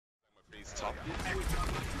top.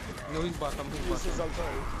 No, he's bottom. He's bottom.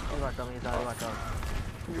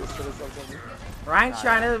 Ryan's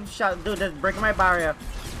trying to shot, dude, that's breaking my barrier.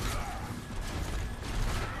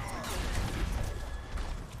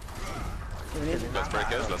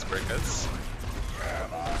 Let's break this.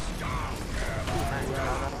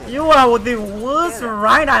 You are the worst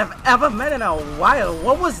Ryan I've ever met in a while.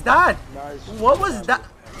 What was that? What was that?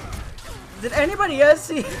 Did anybody else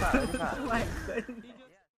see? Oh my goodness.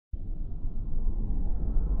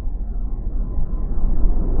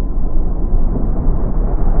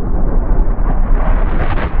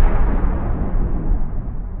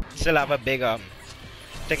 Still have a big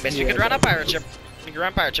thing, but you could run a pirate ship. You can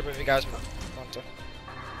run pirate ship if you guys want to.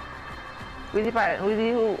 Who's the pirate? Who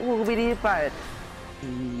will be the pirate?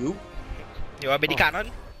 You. You want to be the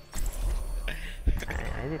cannon?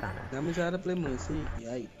 I did That means I had to play Mercy.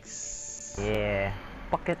 Yikes. Yeah.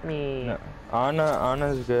 Pocket me. No.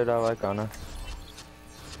 Anna's good. I like Anna.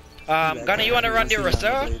 Gunner, you want to run the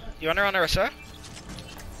Orisa? You want to run the Orisa?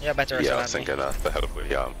 Yeah, better Orisa. Yeah, I was thinking that. The hell with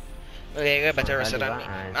yeah. Okay, you better Orisa than me.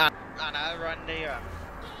 Anna, run the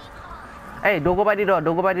Hey, don't go by the door.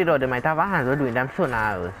 Don't go by the door. They might have a hand. We're doing them soon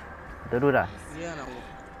hours. Don't do that. Yeah, no.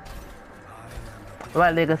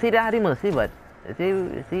 Well, they can see they had the Mercy, but see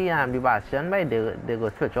the Bastion, but they go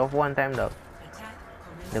switch off one time though.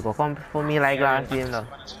 They go come for me like last game though.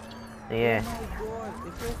 Yeah. Oh my god,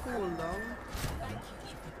 if you cool down.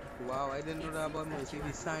 Wow, I didn't know that about Mercy.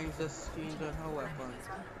 The signs just changed on her weapon.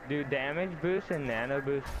 Do damage boost and nano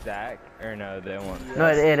boost stack? Or no, they won't. No,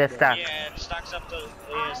 it is stacked. Yeah, it stacks up to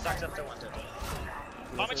 130.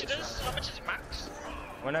 How much it is? How much is max?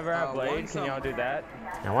 Whenever I blade, can y'all do that?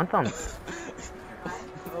 I want some.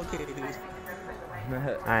 Okay.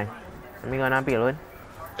 Alright. Let me go and peel one.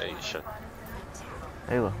 Yeah, you should.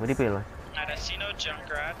 There you go. What do you peel one? I don't see no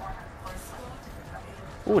Junkrat.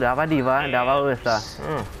 Ooh, that was Diva. That was Ursa.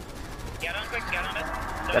 Get on quick, get on it.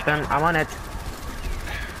 Get on. I'm on it.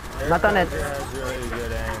 Not on it. Really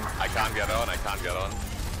good aim. I can't get on.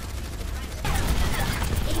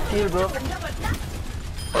 Heal, bro.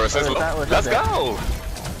 Or let's go!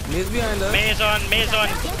 Maze behind us. Maze on.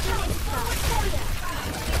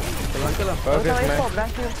 Kill him. Focus, man.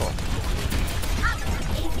 That's your fault.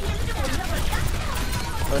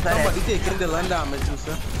 Somebody taking the land damage,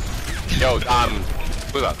 sir. Yo,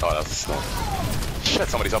 who's that? Oh, that's shit.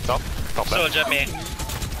 Somebody's up top. Top left. Soldier me.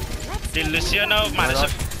 Did Luciano manage to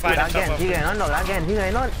find himself up? He's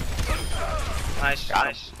going on. Nice.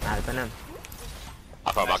 Nah, open him. I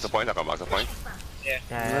can't mark the point. Yeah.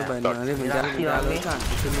 Yeah.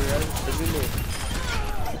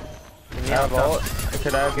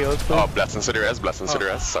 Could I have healed, please? Oh, blessings to the res.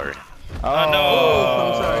 Sorry. Oh no.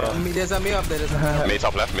 Oh, I'm sorry. There's a me up there. May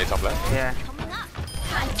top left. Yeah.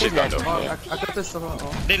 She's gone though. I got this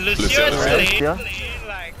stuff. Did Luciano playing Yeah.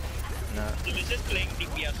 like... No. Did Luciano playing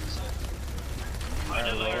DPS? I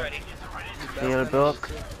don't know already. Heal broke.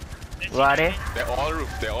 Ready? They're all roof.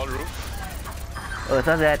 Oh,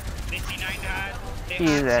 so that. They C9 had...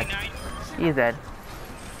 He's dead. C9. He's dead.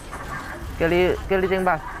 Kill the thing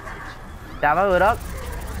back. That was up.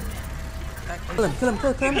 Kill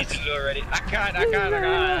him. He's low already. I can't.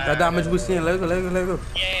 That damage boosting. Let go.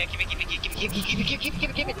 Yeah,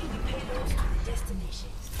 keep it.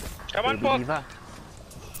 Come on, Pop.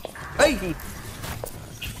 Hey!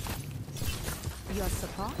 Your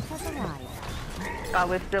support has arrived. I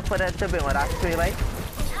wish to put a tip in with that tree, right?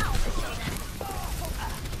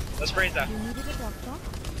 Let's praise that. You needed a doctor?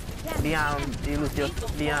 The Lucio,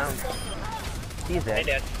 he's Hey, dead.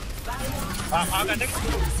 Dad. I'm gonna take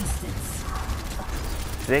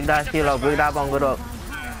Break that shield up, break that bongo up.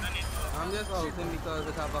 I'm just ulting because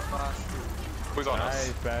it have a fast. Who's on Nice,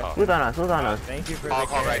 us? bad. Who's on us? Thank you for the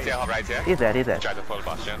Hop right carry. here. He's dead. Try to pull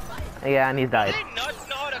Bastion. Yeah, and he's died. I not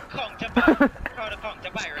know how to counter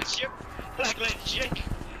pirate ship. Like legit.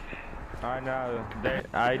 I know.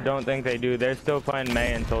 I don't think they do. They're still playing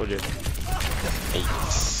May and Soldier.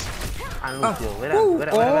 Ace. And Lucio, wait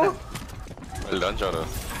up. Well done, Jordan.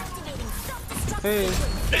 Hey.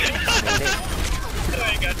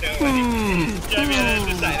 I got no Jamie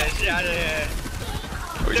decided she had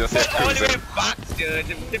We They just put hit all the cruising. way back, dude.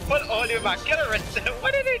 They put all the way back. Get arrested.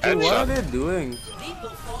 What are they Hey, doing? what are they doing?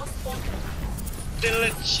 They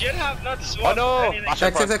legit have not Oh swapped no!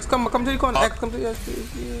 anything. X, come to the corner. Oh. X, come to the I'm taking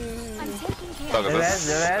care Look, of The is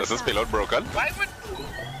rest. this payload broken? Why would...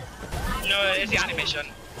 No, it's the animation.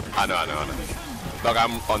 I know. Look,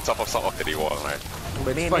 I'm on top of some of the wall, right?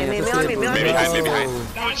 But Me, it's fine, me, it's me, a me, save, me, bro. me, Maybe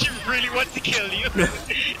behind. No, she really wants to kill you.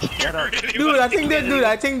 Dude, I think they're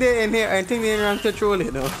in here. I think they're in rank to troll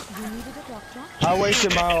it though. You needed a doctor? I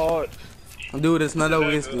wasted my ult. Dude, it's not a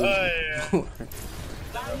waste, dude.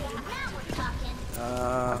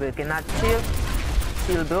 We cannot chill.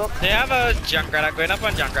 Chill, bro. They have a Junkrat going up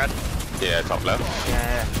on Junkrat. Yeah, top left.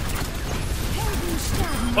 Yeah.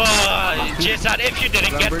 Oh, Jason, if you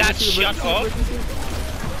didn't get that shot off.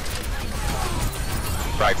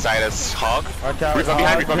 Right side is Hog. Watch out. Reaper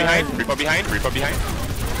behind, Reaper behind, Reaper behind, Reaper behind.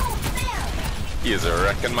 He is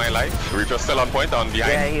wrecking my life. Reaper still on point on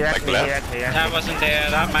behind. Yeah, he like left. That wasn't there,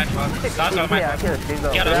 that's my fault. That's all my fault.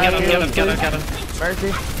 Get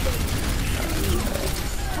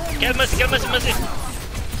him. Mercy. Kill Mercy.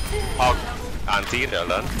 Hog. Auntie, well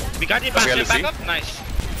done. We got the Come here, bastion Lucy. back up, nice.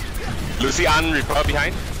 Lucy and Reaper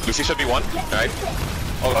behind. Lucy should be one, right?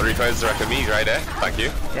 Oh, Reaper is wrecking me right there. Thank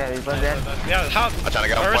you. Yeah, we was there. Yeah, how? I'm trying to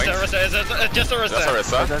get on point. Orisa, is it just Orisa? That's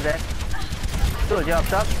Orisa. Was there. Soldier up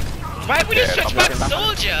top. Why would you Yeah, stretch I'm back looking back.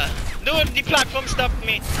 soldier? No, the platform stopped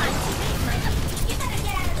me.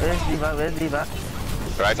 Where's Diva?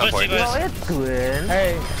 Right on point. Mercy, What are you doing?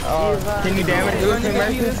 Hey, can you damage You Lucy, want to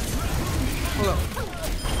Mercy? this? Hold up.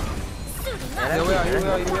 Yeah, where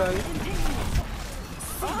are you?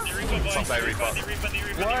 Outside Reaper.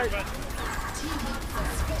 What?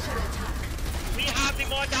 We have the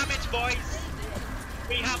more damage, boys.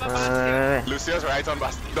 We have a bastion. Lucia's right on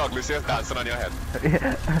bus. Dog, Lucia's dancing on your head.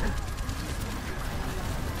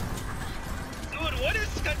 Dude, what is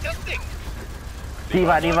contesting?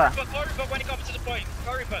 Diva. Call Reaper when it comes to the point.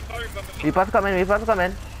 Call Reaper for me. Reaper's coming.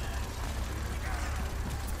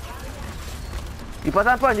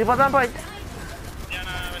 Yeah,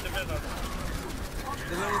 nah, with the middle.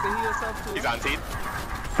 You don't need to heal yourself too. He's anti.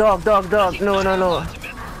 Dog. No.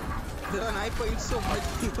 Dylan, I put you so much.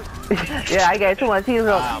 Yeah, I get too much heal,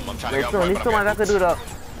 dog. I'm trying to There's get on only point, so but much I could do, dog.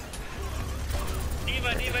 Diva.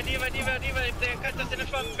 If they're contesting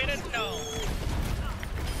for a minute now.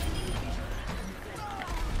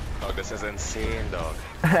 Dog, this is insane, dog.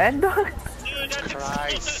 And dog. Dude, that's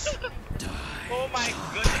Christ. Oh my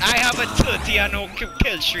goodness. I have a 30 and no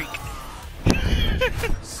kill streak.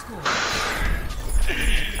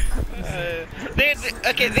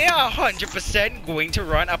 They are 100% going to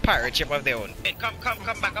run a pirate ship of their own. Hey, come,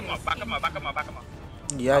 back them up.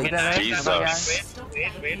 Yeah. Jesus.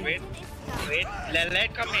 Wait.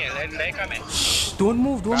 Let come here. Shh, don't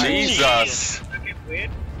move. Jesus.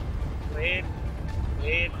 Okay,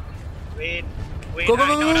 wait. Go. No.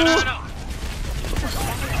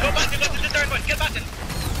 Go back to the third one. Kill Bastion.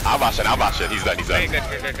 I'll bash it. He's done. Very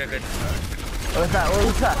good. What's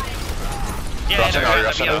that? Yeah,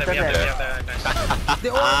 Russian, we have them. They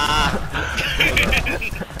all.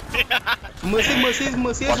 Mercy is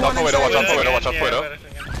Watch one out for widow, watch out for inside. widow, watch out for widow.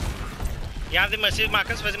 You have the Mercy,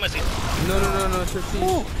 Marcus. Where's the Mercy? No, Shifty.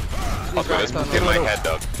 Fuck with this, in my head,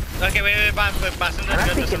 dog. Okay, wait, Bastion's I'm a not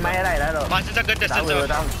good thinking my distance. right, dog. Bastion's a good distance.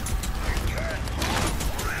 Down.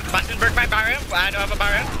 Bastion broke my barrier. I don't have a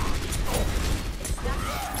barrier.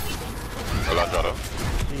 Hold on, Jordan.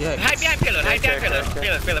 Yeah. Hide behind pillar. Pillar.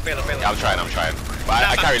 Yeah, I'm trying. But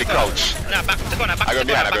I can't really crouch. Nah, back to the corner. I go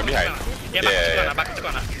behind. Yeah, back to the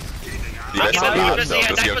corner. The rest of the map, though,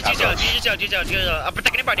 because you can't crouch. I'm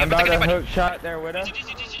protecting the body. I'm about to hook shot there, Widow. Get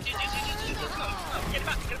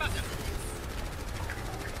back.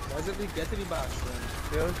 Why is it we get to the box?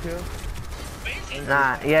 Chill.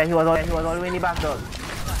 Nah, yeah, he was all the way in the back, dog.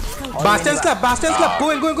 Bastion slap. Go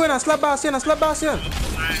in and slap Bastion. Don't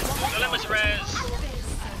let much res.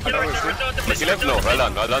 He left low. Well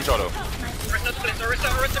done, Jordan.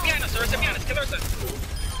 Orisa behind us. Kill Orisa.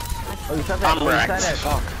 Oh, you shot I'm that. wrecked.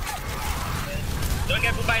 Don't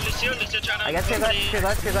get put by Lucio trying to... I guess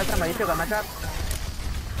trigger somebody trigger my trap.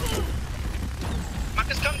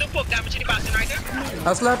 Marcus, come to poke damage in the Bastion right there.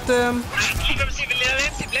 I slapped him. Leave him, see.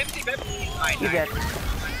 Alright, He dead.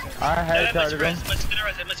 I had much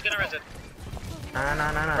charge him. gonna res it. Nah.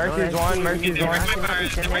 Mercy's one. Break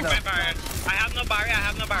my barrier. I have no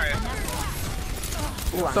barrier.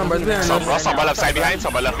 Somebody's behind us. Somebody left side behind,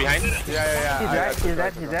 somebody left behind. Yeah. He's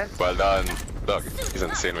dead. Well done. Dog, he's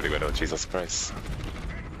insane with the widow. Jesus Christ.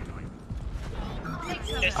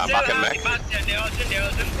 I'm back in mech.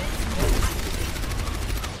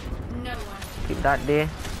 Keep that day.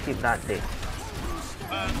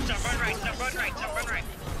 Jump run right.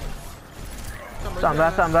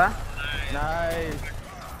 Samba. Nice.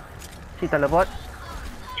 She teleport.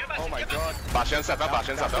 Oh my god. Bastion set up.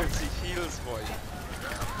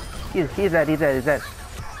 He's dead.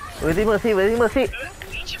 Where's the Mercy?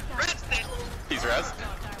 He's res.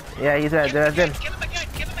 Yeah, he's dead. There's him.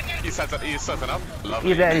 He's setting up. Lovely.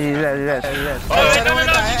 He's dead. Oh,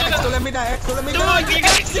 don't let me die.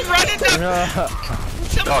 No.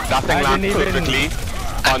 Dog, that thing landed perfectly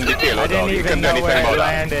on the payload, dog. You couldn't do anything about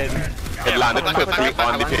that. landed. It landed quickly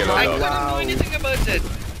on the I payload. couldn't do anything about it.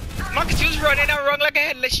 Marcus, you was running around like a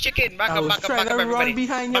headless chicken. Back up, everybody.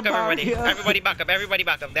 Behind Back your up, everybody. barrier. Everybody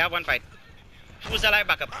back up. They have one fight. Who's alive?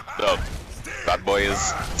 Back up. No, that boy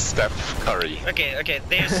is Steph Curry. Okay.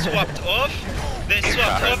 They swapped off. They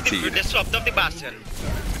swapped off the bastion.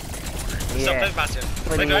 Yeah. Swapped off the bastion.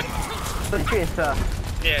 We're good? Good tracer.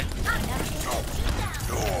 Yeah.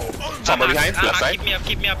 Somebody behind, left side.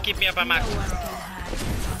 Keep me up, I'm Max.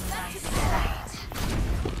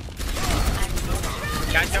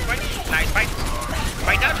 Guys, jump right. Nice fight.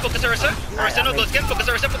 Fight out, focus Ursa. Ursa, no ghost game. Focus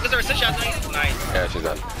Ursa, shot nice. Yeah, she's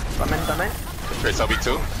done. Come in. Trace on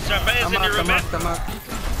B2. Samba is in the room, man.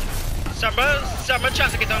 Samba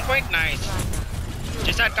chance to get on point. Nice.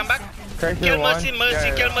 Just had come back. Kill Mercy.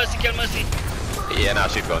 Yeah, now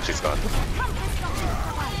she's gone.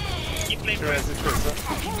 Keep playing.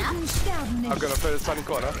 I'm gonna play the sunny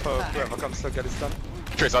corner for whoever comes to get it done.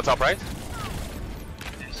 Trace on top right.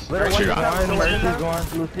 Where she gone? Mercy's going.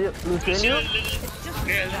 Luciano?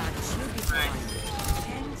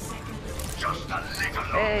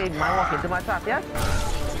 Hey, man walk into my trap, yeah?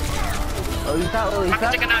 Oh, he's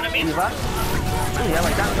out. Take an enemy. Yeah,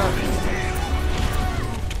 my tank.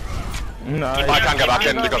 No, I can't get back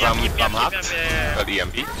in because I'm hacked. Got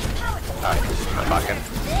EMP. Alright, I'm back in.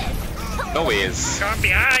 No ways. Come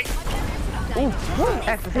behind. Ooh,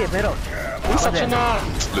 extra safe, middle. Who's such a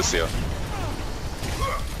Lucio.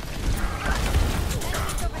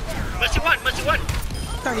 Mercy one.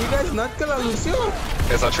 Can you guys not kill Lucio?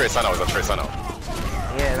 It's a Trace now.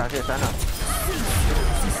 Yeah, that's it, I know.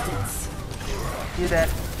 You dead.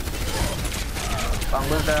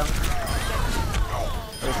 Bungle's down.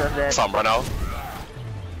 Return dead. Sombra now.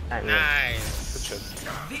 Nice.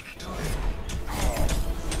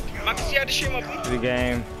 Max, you had to stream up. The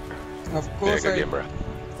game. Of course Good game, bro.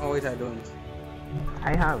 Oh wait, I don't.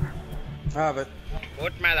 I have. I have it.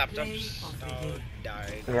 Both my laptops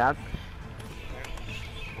died. Yeah.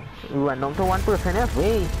 We went down to 1%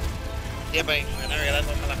 halfway. Yeah, but I realized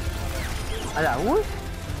what my laptop What?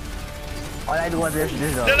 All I do was this.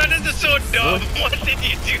 Dylan, this is so dumb. What did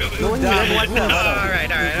you do? No, you didn't want to.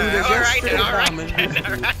 Alright.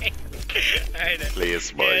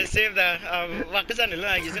 Please, boy. Yeah, save that. Marcus and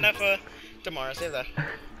Dylan, using that for tomorrow. Save that.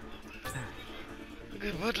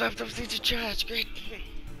 Okay, both laptops need to charge. Great.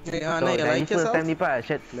 Hey, Anna, you like yourself? First time the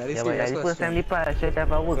parachute. That is Yeah, but serious the first time the question. parachute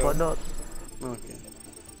ever work out. Okay.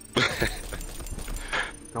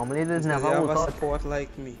 Normally this You never have work a out. support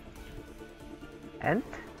like me. And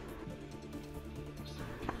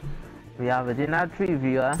we have it in our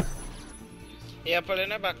preview. Yeah,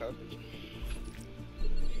 pulling it back up.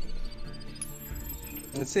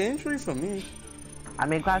 It's an entry for me. I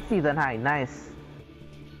mean, class season high, nice.